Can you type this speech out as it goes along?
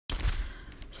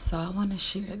So I want to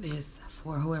share this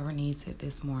for whoever needs it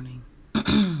this morning.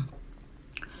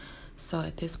 So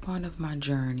at this point of my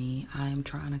journey, I am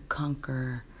trying to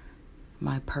conquer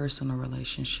my personal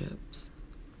relationships.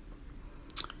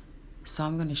 So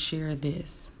I'm going to share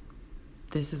this.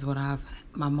 This is what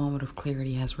my moment of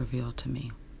clarity has revealed to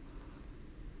me.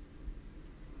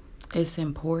 It's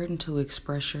important to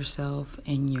express yourself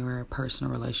in your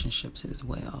personal relationships as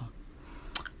well.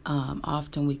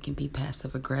 Often we can be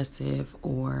passive aggressive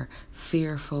or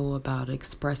fearful about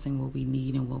expressing what we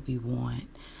need and what we want,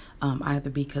 either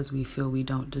because we feel we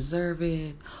don't deserve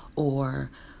it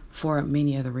or for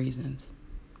many other reasons.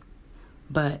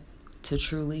 But to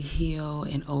truly heal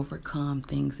and overcome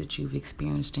things that you've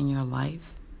experienced in your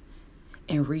life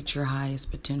and reach your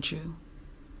highest potential,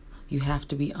 you have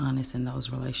to be honest in those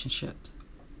relationships.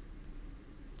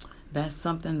 That's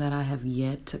something that I have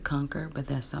yet to conquer, but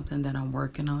that's something that I'm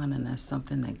working on, and that's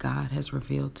something that God has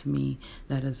revealed to me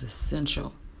that is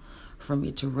essential for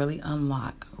me to really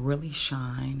unlock, really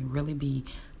shine, really be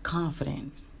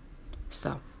confident.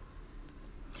 So,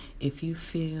 if you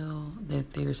feel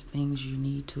that there's things you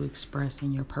need to express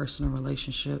in your personal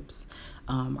relationships,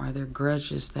 are there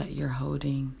grudges that you're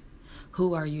holding?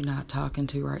 Who are you not talking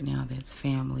to right now that's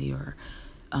family or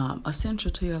essential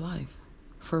to your life?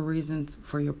 For reasons,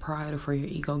 for your pride or for your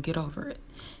ego, get over it.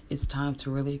 It's time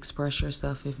to really express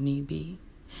yourself if need be.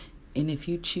 And if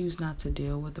you choose not to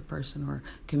deal with the person or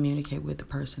communicate with the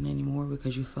person anymore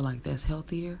because you feel like that's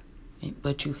healthier,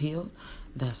 but you've healed,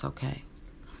 that's okay.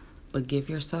 But give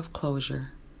yourself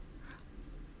closure.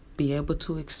 Be able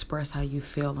to express how you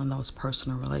feel in those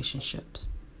personal relationships.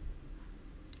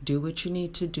 Do what you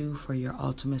need to do for your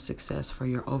ultimate success, for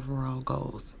your overall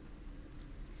goals.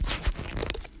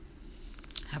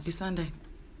 Happy Sunday.